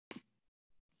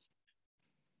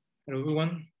Hello,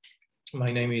 everyone.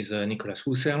 My name is Nicolas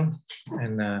Roussel,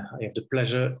 and I have the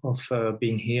pleasure of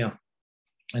being here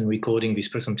and recording this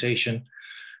presentation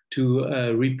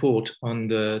to report on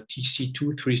the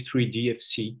TC233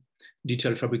 DFC,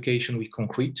 detailed fabrication with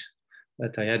concrete,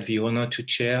 that I had the honor to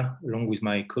chair along with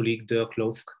my colleague Dr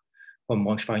Roussel from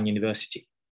Braunschweig University.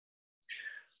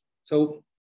 So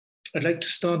I'd like to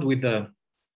start with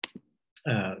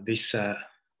these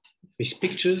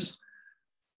pictures.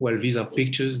 Well, these are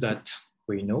pictures that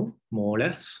we know, more or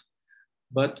less.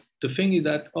 But the thing is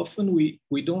that often we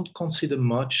don't consider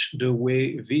much the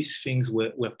way these things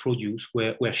were produced,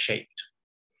 were shaped.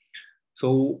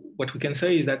 So what we can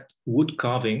say is that wood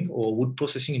carving or wood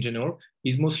processing in general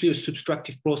is mostly a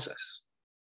subtractive process.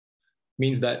 It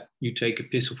means that you take a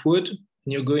piece of wood and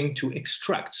you're going to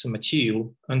extract some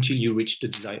material until you reach the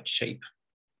desired shape.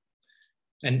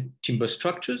 And timber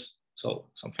structures, so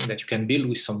something that you can build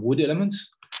with some wood elements,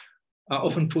 are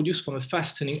often produced from a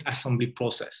fastening assembly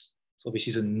process. So this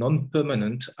is a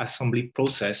non-permanent assembly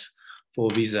process for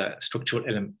these structural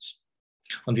elements.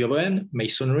 On the other hand,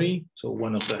 masonry, so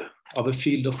one of the other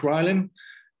fields of RILEM,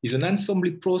 is an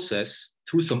assembly process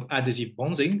through some adhesive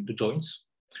bonding, the joints,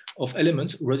 of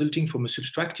elements resulting from a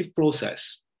subtractive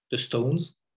process, the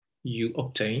stones you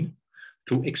obtain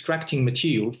through extracting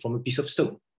material from a piece of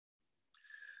stone.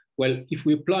 Well, if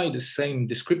we apply the same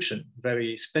description,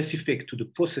 very specific to the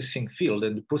processing field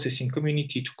and the processing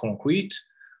community to concrete,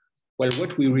 well,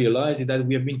 what we realize is that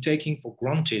we have been taking for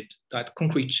granted that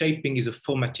concrete shaping is a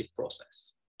formative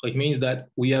process. So it means that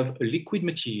we have a liquid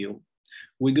material.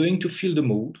 We're going to fill the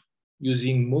mold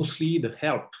using mostly the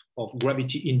help of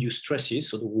gravity-induced stresses,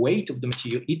 so the weight of the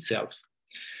material itself.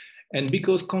 And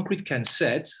because concrete can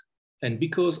set, and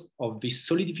because of this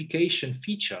solidification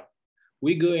feature,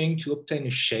 we're going to obtain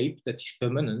a shape that is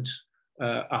permanent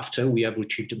after we have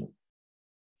retrieved the mold.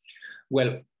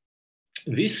 Well,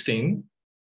 this thing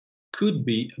could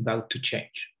be about to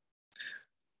change.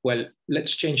 Well,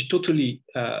 let's change totally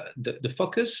the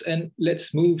focus and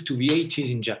let's move to the 80s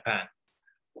in Japan.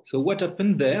 So what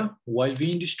happened there, while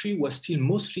the industry was still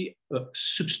mostly a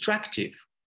subtractive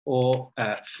or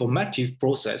formative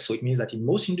process, so it means that in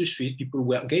most industries, people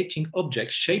were getting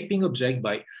objects, shaping objects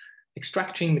by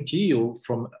extracting material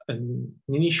from an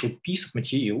initial piece of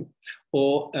material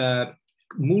or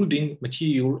molding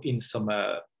material in some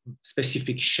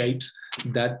specific shapes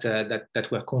that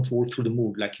were controlled through the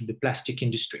mold, like in the plastic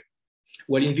industry.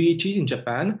 Well, in the 80s in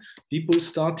Japan, people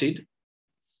started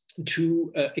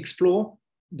to explore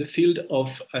the field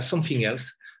of something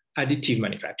else, additive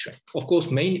manufacturing. Of course,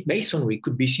 masonry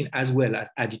could be seen as well as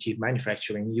additive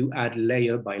manufacturing. You add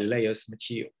layer by layers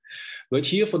material. But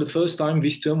here, for the first time,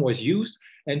 this term was used,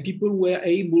 and people were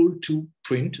able to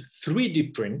print,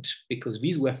 3D print, because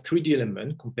these were 3D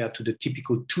elements compared to the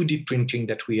typical 2D printing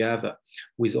that we have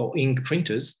with our ink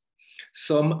printers,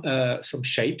 some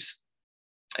shapes.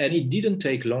 And it didn't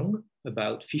take long,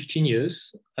 about 15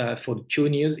 years, for the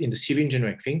pioneers in the civil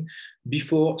engineering thing,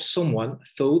 before someone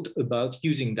thought about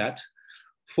using that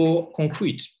for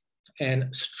concrete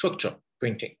and structure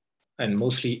printing, and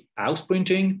mostly house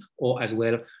printing, or as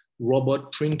well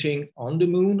robot printing on the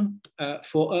moon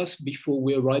for us before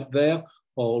we arrive there,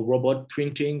 or robot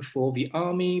printing for the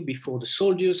army before the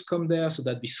soldiers come there so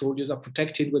that the soldiers are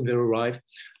protected when they arrive.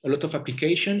 A lot of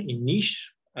application in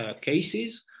niche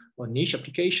cases or niche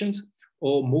applications,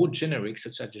 or more generic,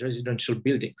 such as residential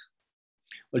buildings.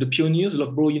 Well, the pioneers,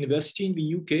 Loughborough University in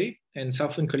the UK and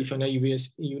Southern California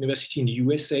University in the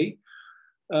USA,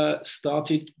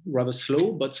 started rather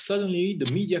slow, but suddenly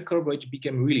the media coverage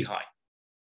became really high.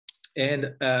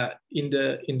 And in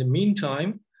the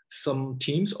meantime, some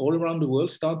teams all around the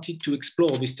world started to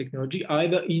explore this technology,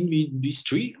 either in the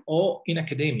industry or in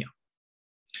academia.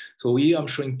 So here I'm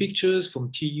showing pictures from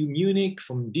TU Munich,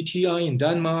 from DTI in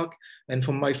Denmark, and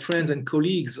from my friends and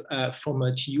colleagues from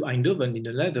TU Eindhoven in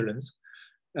the Netherlands,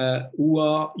 who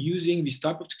are using this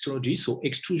type of technology, so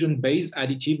extrusion-based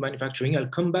additive manufacturing. I'll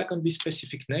come back on this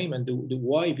specific name and the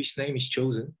why this name is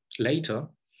chosen later.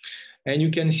 And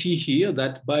you can see here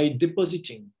that by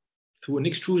depositing through an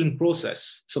extrusion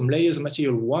process some layers of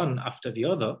material one after the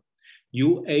other,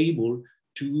 you're able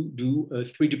to do a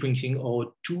 3D printing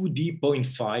or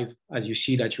 2D.5, as you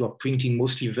see that you are printing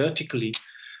mostly vertically,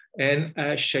 and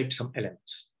shape some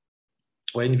elements.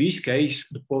 Well, in this case,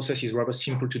 the process is rather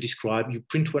simple to describe. You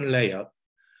print one layer,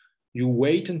 you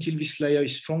wait until this layer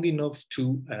is strong enough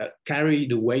to carry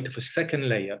the weight of a second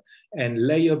layer, and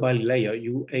layer by layer,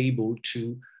 you're able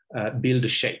to build a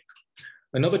shape.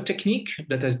 Another technique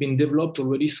that has been developed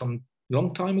already some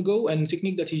long time ago, and a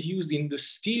technique that is used in the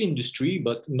steel industry,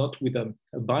 but not with a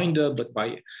binder, but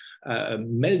by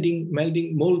melting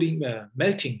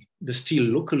the steel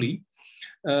locally,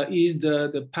 is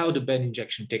the powder bed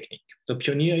injection technique. The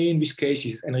pioneer in this case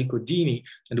is Enrico Dini,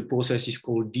 and the process is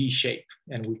called D-shape.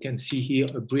 And we can see here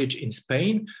a bridge in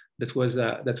Spain that was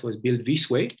built this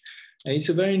way. And it's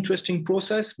a very interesting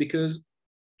process because,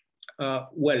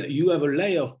 well, you have a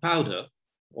layer of powder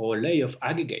or a layer of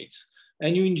aggregates,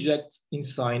 and you inject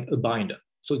inside a binder.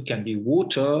 So it can be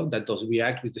water that does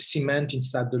react with the cement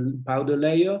inside the powder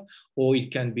layer, or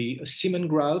it can be a cement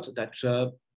grout that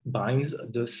binds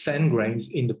the sand grains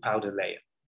in the powder layer.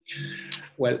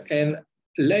 Well, and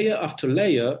layer after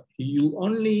layer, you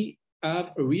only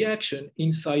have a reaction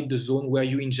inside the zone where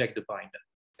you inject the binder.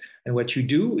 And what you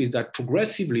do is that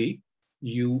progressively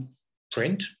you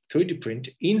print, 3D print,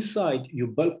 inside your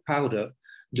bulk powder,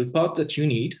 the part that you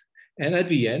need. And at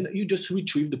the end, you just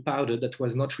retrieve the powder that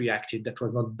was not reacted, that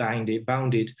was not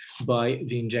bounded by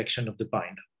the injection of the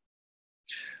binder.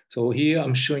 So here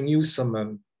I'm showing you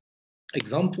some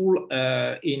example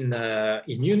in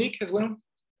Munich as well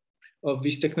of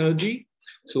this technology.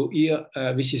 So here,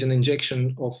 this is an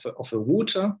injection of a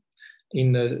water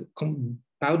in a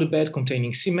powder bed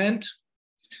containing cement.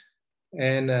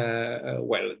 And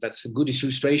well, that's a good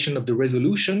illustration of the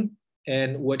resolution.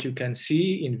 And what you can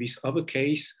see in this other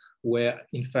case, where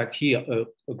in fact here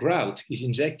a grout is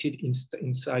injected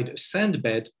inside a sand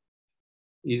bed,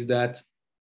 is that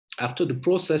after the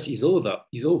process is over,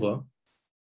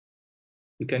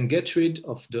 you can get rid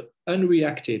of the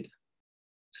unreacted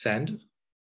sand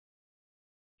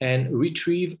and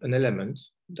retrieve an element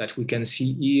that we can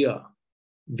see here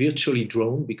virtually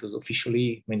drawn, because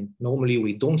officially, I mean, normally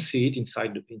we don't see it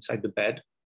inside the bed.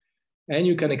 And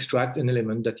you can extract an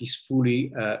element that is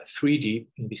fully 3D,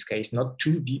 in this case, not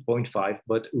 2D 0.5,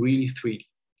 but really 3D.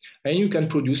 And you can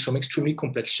produce some extremely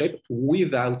complex shape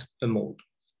without a mold.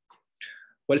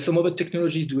 Well, some other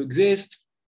technologies do exist.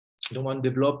 The one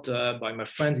developed by my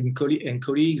friends and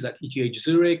colleagues at ETH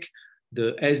Zurich,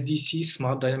 the SDC,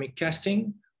 Smart Dynamic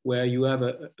Casting, where you have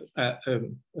a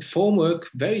formwork,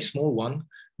 very small one,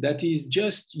 that is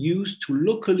just used to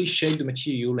locally shape the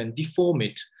material and deform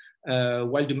it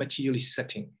while the material is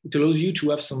setting. It allows you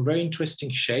to have some very interesting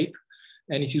shape,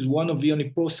 and it is one of the only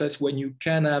process when you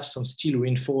can have some steel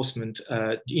reinforcement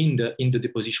in the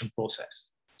deposition process.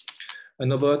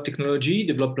 Another technology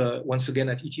developed once again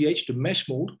at ETH, the mesh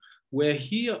mold, where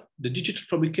here the digital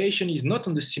fabrication is not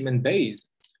on the cement based,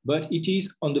 but it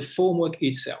is on the formwork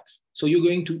itself. So you're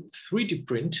going to 3D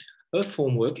print a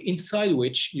formwork inside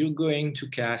which you're going to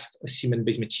cast a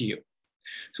cement-based material.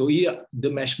 So here, the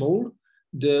mesh mold,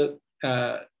 the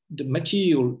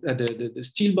material, the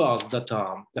steel bars that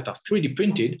are 3D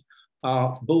printed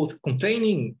are both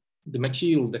containing the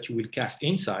material that you will cast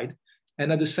inside,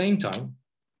 and at the same time,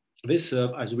 they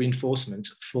serve as reinforcement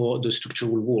for the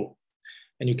structural wall.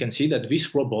 And you can see that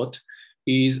this robot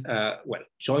is, well,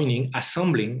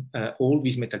 assembling all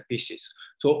these metal pieces.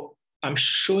 So I'm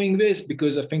showing this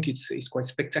because I think it's quite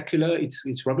spectacular.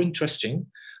 It's rather interesting.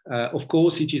 Of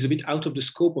course, it is a bit out of the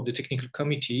scope of the technical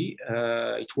committee.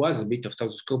 It was a bit out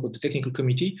of the scope of the technical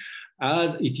committee,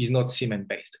 as it is not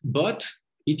cement-based, but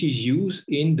it is used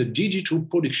in the digital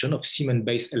production of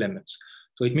cement-based elements.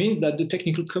 So it means that the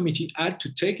technical committee had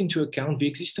to take into account the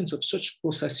existence of such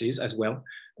processes as well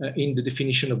in the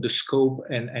definition of the scope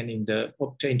and in the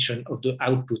obtention of the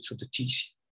outputs of the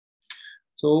TC.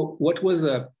 So what was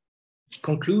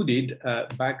concluded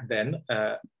back then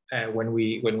when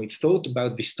we thought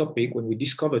about this topic, when we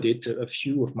discovered it, a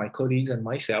few of my colleagues and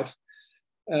myself,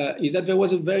 is that there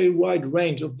was a very wide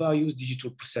range of various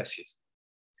digital processes.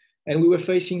 And we were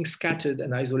facing scattered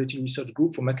and isolated research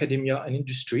groups from academia and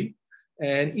industry.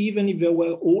 And even if they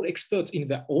were all experts in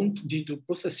their own digital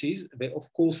processes, they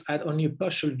of course had only a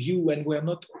partial view and were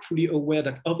not fully aware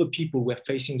that other people were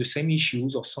facing the same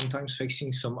issues or sometimes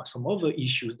facing some other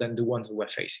issues than the ones we were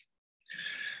facing.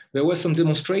 There were some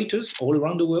demonstrators all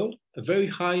around the world, a very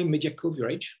high media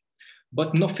coverage,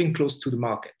 but nothing close to the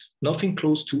market, nothing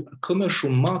close to a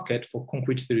commercial market for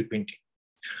concrete 3D printing.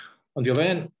 On the other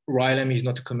hand, RILEM is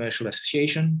not a commercial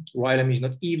association. RILEM is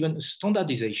not even a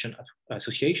standardization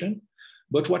association.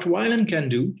 But what RILEM can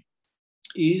do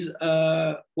is,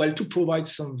 well, to provide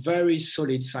some very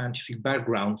solid scientific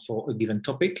background for a given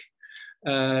topic,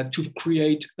 to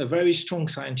create a very strong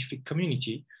scientific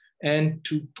community, and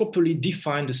to properly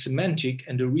define the semantic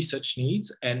and the research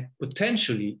needs, and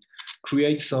potentially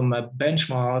create some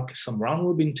benchmark, some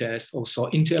round-robin tests, also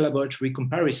inter-laboratory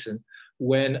comparison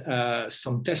when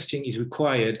some testing is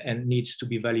required and needs to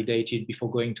be validated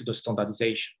before going to the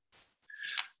standardization.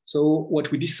 So what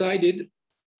we decided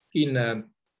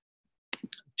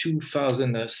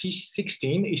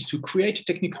 2016 is to create a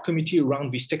technical committee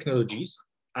around these technologies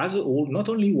as a whole, not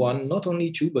only one, not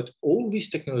only two, but all these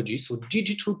technologies. So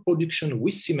digital production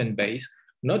with cement base,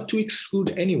 not to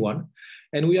exclude anyone.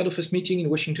 And we had the first meeting in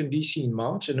Washington, DC in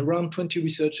March, and around 20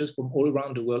 researchers from all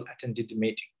around the world attended the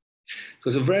meeting. It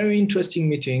was a very interesting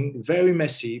meeting, very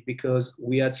messy, because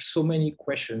we had so many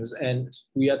questions and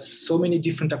we had so many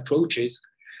different approaches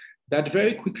that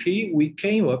very quickly we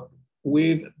came up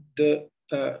with the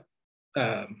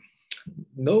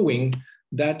knowing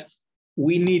that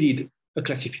we needed a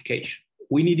classification.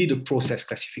 We needed a process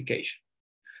classification.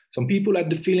 Some people had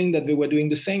the feeling that they were doing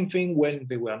the same thing when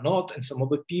they were not, and some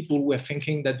other people were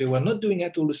thinking that they were not doing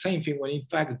at all the same thing when in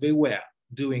fact they were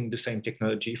doing the same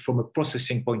technology from a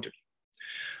processing point of view.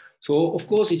 So of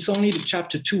course, it's only the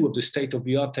chapter 2 of the state of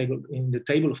the art table in the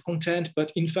table of content,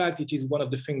 but in fact, it is one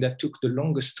of the things that took the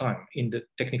longest time in the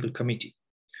technical committee.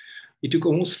 It took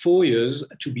almost 4 years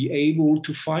to be able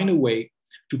to find a way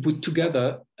to put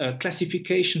together a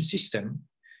classification system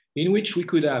in which we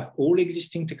could have all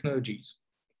existing technologies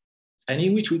and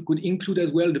in which we could include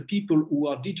as well the people who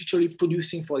are digitally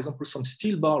producing, for example, some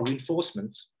steel bar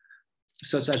reinforcement,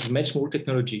 such as mesh mold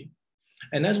technology,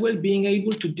 and as well being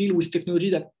able to deal with technology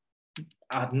that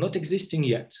are not existing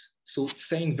yet. So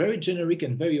saying very generic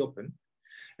and very open.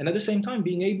 And at the same time,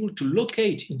 being able to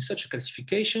locate in such a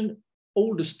classification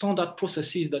all the standard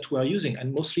processes that we are using,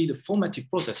 and mostly the formative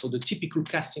process, so the typical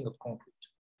casting of concrete.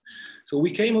 So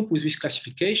we came up with this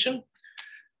classification.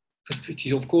 It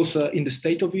is, of course, in the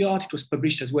state of the art. It was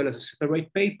published as well as a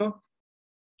separate paper.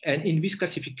 And in this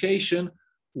classification,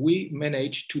 we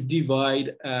managed to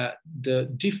divide the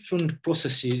different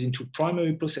processes into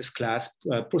primary process class,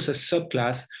 process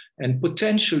subclass, and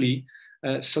potentially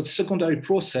secondary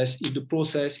process if the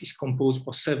process is composed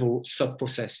of several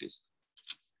sub-processes.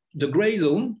 The gray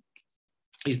zone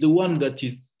is the one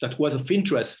that was of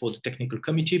interest for the technical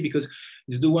committee because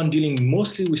it's the one dealing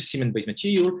mostly with cement-based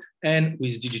material and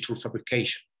with digital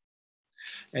fabrication.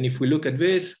 And if we look at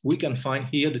this, we can find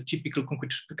here the typical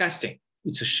concrete casting.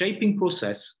 It's a shaping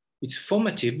process. It's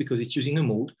formative because it's using a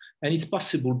mold, and it's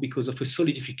possible because of a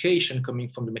solidification coming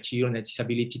from the material and its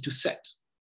ability to set.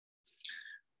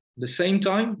 At the same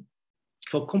time,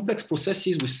 for complex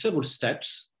processes with several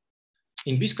steps,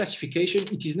 in this classification,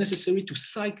 it is necessary to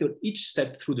cycle each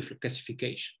step through the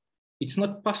classification. It's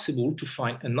not possible to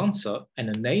find an answer and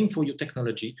a name for your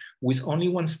technology with only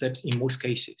one step in most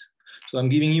cases. So I'm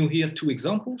giving you here 2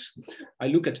 examples. I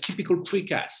look at a typical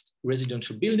precast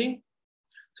residential building.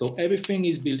 So everything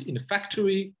is built in a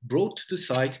factory, brought to the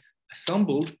site,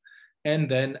 assembled,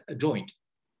 and then joined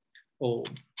or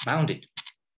bounded.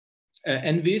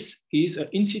 And this is an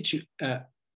in-situ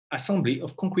assembly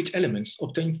of concrete elements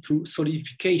obtained through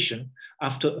solidification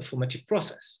after a formative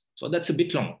process. So that's a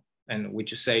bit long, and we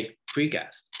just say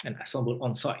precast and assemble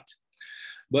on site.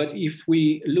 But if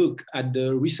we look at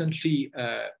the recently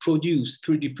produced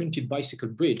 3D printed bicycle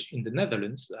bridge in the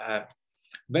Netherlands,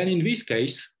 then in this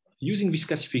case, using this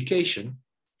classification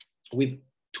with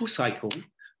 2 cycles,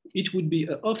 it would be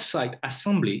an off-site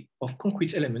assembly of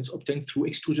concrete elements obtained through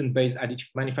extrusion-based additive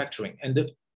manufacturing. And the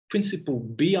principle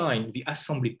behind the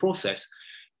assembly process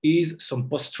is some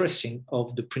post-stressing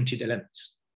of the printed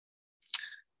elements.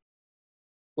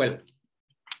 Well,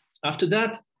 after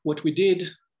that, what we did,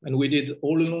 and we did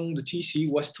all along the TC,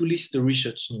 was to list the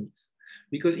research needs.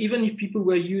 Because even if people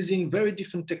were using very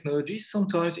different technologies,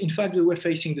 sometimes, in fact, they were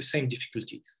facing the same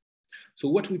difficulties. So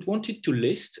what we wanted to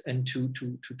list and to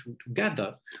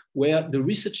gather were the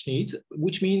research needs,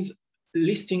 which means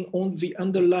listing on the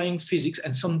underlying physics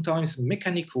and sometimes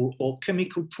mechanical or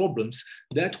chemical problems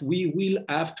that we will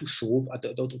have to solve,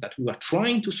 that we are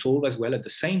trying to solve as well at the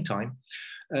same time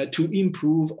to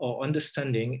improve our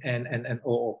understanding and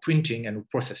our printing and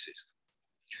processes.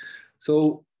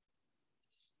 So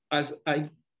as I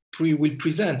will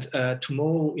present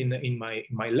tomorrow in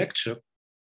my lecture,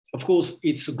 of course,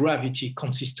 it's a gravity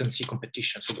consistency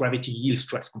competition, so gravity yield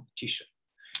stress competition.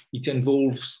 It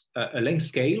involves a length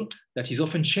scale that is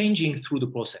often changing through the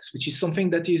process, which is something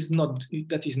that is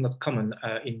not common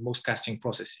in most casting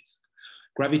processes.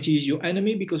 Gravity is your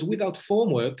enemy because without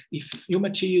formwork, if your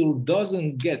material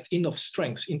doesn't get enough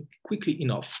strength quickly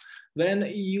enough, then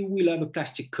you will have a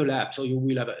plastic collapse or you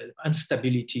will have an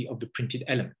instability of the printed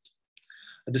element.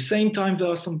 At the same time, there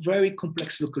are some very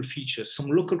complex local features, some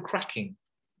local cracking,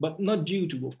 but not due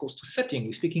to, of course, to setting.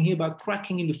 We're speaking here about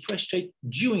cracking in the fresh state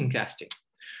during casting.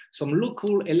 Some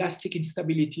local elastic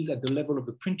instabilities at the level of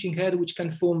the printing head, which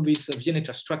can form these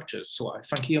Viennetta structures. So I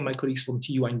thank here my colleagues from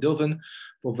TU Eindhoven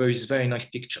for this very nice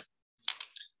picture.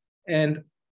 And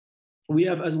we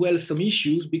have as well some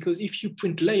issues, because if you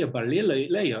print layer by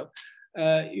layer,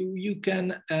 you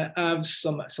can have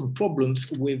some problems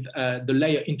with the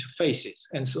layer interfaces,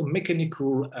 and some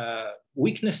mechanical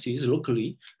weaknesses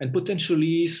locally, and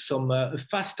potentially some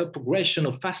faster progression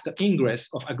or faster ingress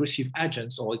of aggressive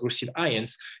agents or aggressive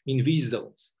ions in these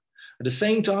zones. At the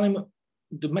same time,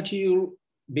 the material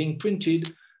being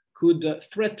printed could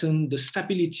threaten the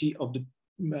stability of the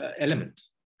element.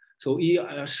 So here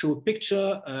I show a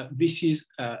picture. This is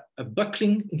a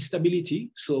buckling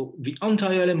instability. So the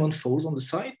entire element falls on the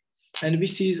side. And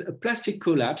this is a plastic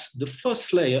collapse. The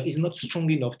first layer is not strong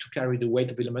enough to carry the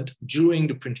weight of the element during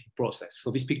the printing process.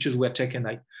 So these pictures were taken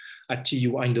at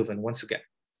TU Eindhoven once again.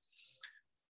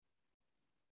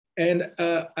 And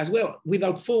as well,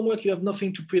 without formwork, you have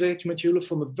nothing to protect material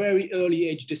from a very early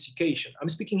age desiccation. I'm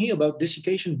speaking here about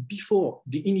desiccation before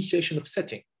the initiation of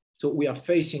setting. So we are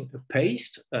facing a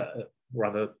paste,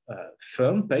 rather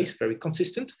firm paste, very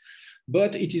consistent,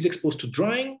 but it is exposed to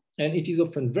drying, and it is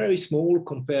often very small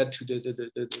compared to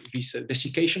this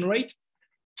desiccation rate.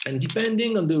 And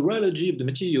depending on the rheology of the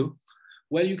material,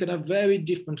 well, you can have very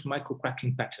different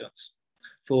micro-cracking patterns.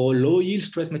 For low yield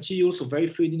stress materials, so very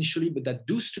fluid initially, but that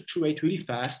do structurate really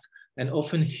fast and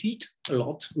often heat a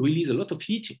lot, release a lot of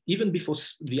heat, even before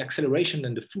the acceleration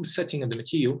and the full setting of the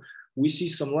material, we see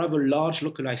some rather large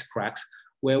localized cracks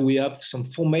where we have some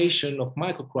formation of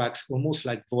micro cracks, almost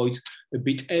like voids, a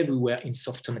bit everywhere in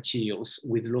softer materials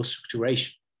with low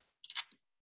structuration.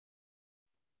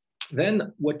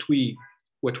 Then what we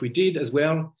did as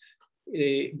well,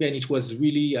 then it was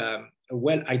really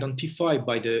well identified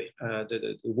by the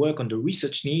work on the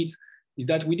research needs, is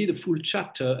that we did a full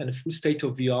chapter and a full state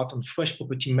of the art on fresh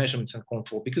property measurements and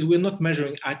control, because we're not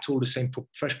measuring at all the same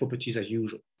fresh properties as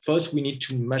usual. First, we need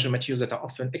to measure materials that are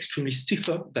often extremely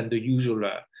stiffer than the usual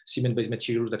cement-based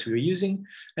materials that we are using.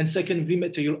 And second, the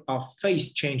materials are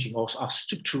phase changing or are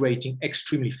structurating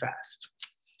extremely fast.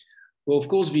 Well, of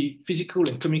course, the physical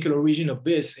and chemical origin of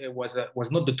this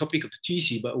was not the topic of the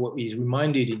TC, but what is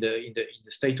reminded in the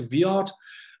state of the art.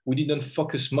 We didn't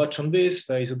focus much on this.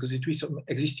 There is some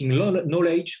existing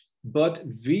knowledge, but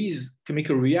these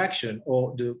chemical reaction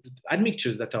or the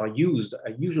admixtures that are used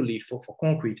usually for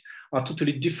concrete are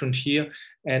totally different here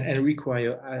and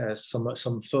require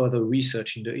some further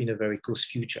research in the very close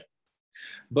future.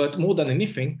 But more than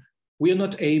anything, we are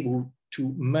not able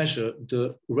to measure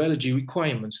the rheology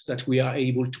requirements that we are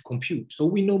able to compute. So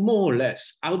we know more or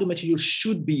less how the material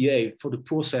should behave for the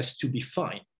process to be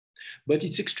fine. But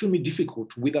it's extremely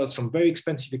difficult without some very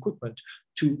expensive equipment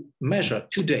to measure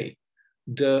today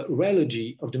the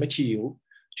rheology of the material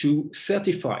to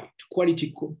certify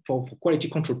for quality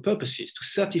control purposes, to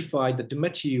certify that the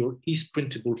material is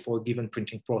printable for a given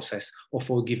printing process or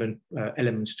for a given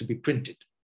elements to be printed.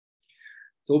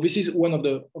 So this is one of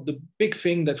the big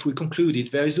things that we concluded.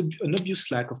 There is an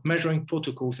obvious lack of measuring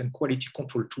protocols and quality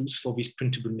control tools for these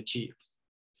printable materials.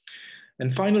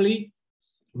 And finally,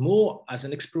 more as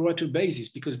an exploratory basis,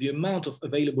 because the amount of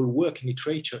available work in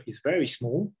literature is very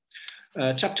small.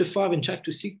 Chapter 5 and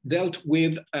Chapter 6 dealt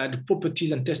with the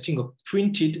properties and testing of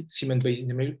printed cement-based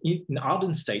in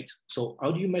hardened state. So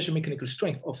how do you measure mechanical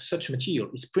strength of such material?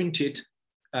 It's printed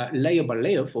layer by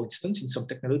layer, for instance, in some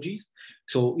technologies.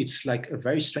 So it's like a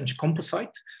very strange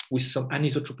composite with some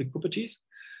anisotropic properties.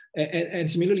 And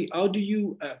similarly, how do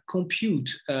you compute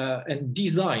and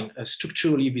design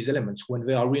structurally these elements when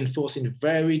they are reinforced in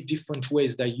very different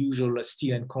ways than usual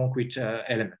steel and concrete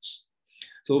elements?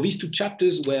 So these two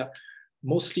chapters were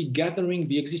mostly gathering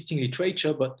the existing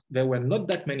literature, but there were not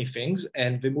that many things,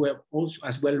 and they were also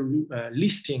as well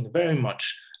listing very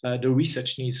much the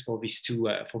research needs for these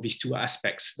two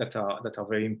aspects that are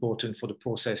very important for the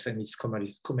process and its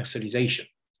commercialization.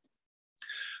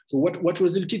 So what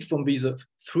resulted from these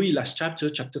three last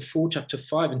chapters, Chapter 4, Chapter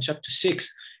 5, and Chapter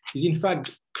 6, is in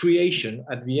fact creation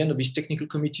at the end of this technical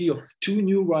committee of two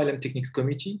new RILEM Technical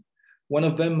Committee. One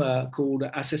of them called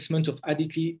Assessment of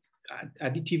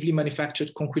Additively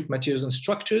Manufactured Concrete Materials and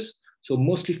Structures, so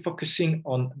mostly focusing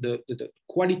on the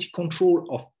quality control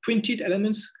of printed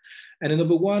elements, and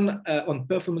another one on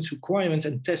performance requirements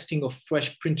and testing of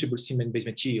fresh printable cement-based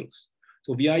materials.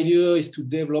 So the idea is to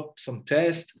develop some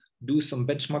tests, do some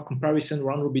benchmark comparison,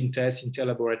 round-robin tests in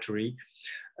laboratory,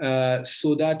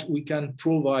 so that we can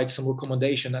provide some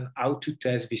recommendation on how to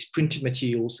test these printed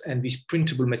materials and this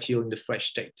printable material in the fresh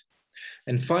state.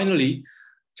 And finally,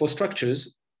 for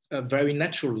structures, very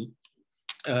naturally,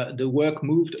 the work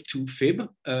moved to FIB,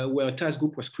 where a task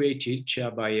group was created,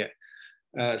 chaired by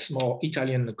more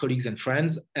Italian colleagues and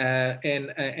friends.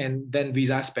 And then this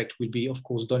aspect will be, of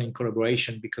course, done in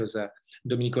collaboration because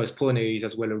Domenico Espone is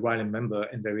as well a RILEM member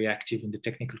and very active in the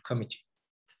technical committee.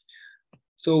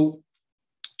 So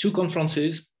 2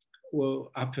 conferences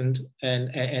happened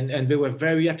and they were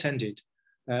very attended.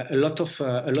 A lot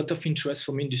of interest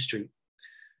from industry.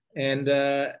 And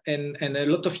a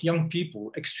lot of young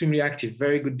people, extremely active,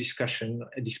 very good discussion,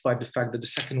 despite the fact that the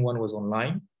second one was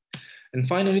online. And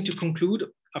finally, to conclude,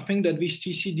 I think that this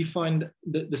TC defined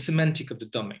the semantic of the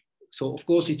domain. So of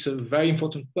course, it's a very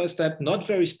important first step, not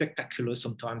very spectacular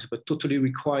sometimes, but totally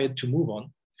required to move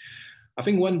on. I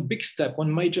think one big step,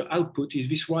 one major output is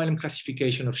this RILEM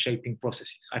classification of shaping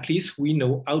processes. At least we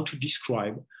know how to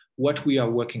describe what we are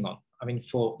working on. I mean,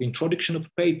 for the introduction of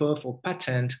paper, for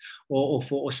patent, or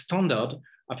for a standard,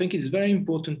 I think it's very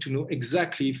important to know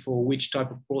exactly for which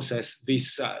type of process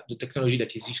this, the technology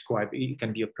that is described, it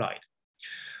can be applied.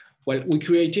 Well, we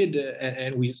created,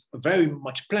 and with very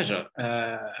much pleasure,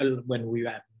 when we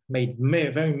have made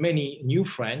very many new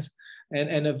friends,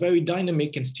 and a very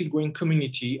dynamic and still growing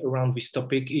community around this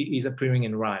topic is appearing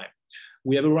in RILEM.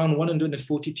 We have around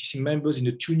 140 TC members in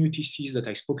the 2 new TCs that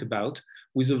I spoke about,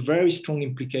 with a very strong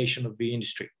implication of the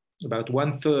industry. About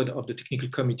 1/3 of the technical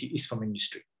committee is from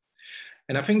industry.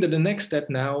 And I think that the next step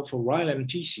now for RILEM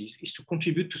TCs is to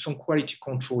contribute to some quality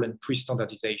control and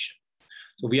pre-standardization.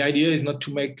 So the idea is not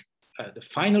to make the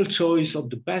final choice of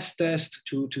the best test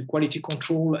to quality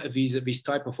control these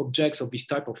type of objects or this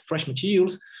type of fresh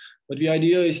materials, but the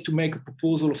idea is to make a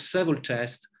proposal of several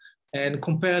tests and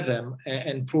compare them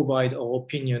and provide our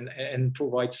opinion and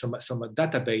provide some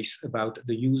database about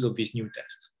the use of these new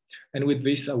tests. And with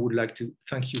this, I would like to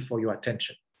thank you for your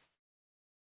attention.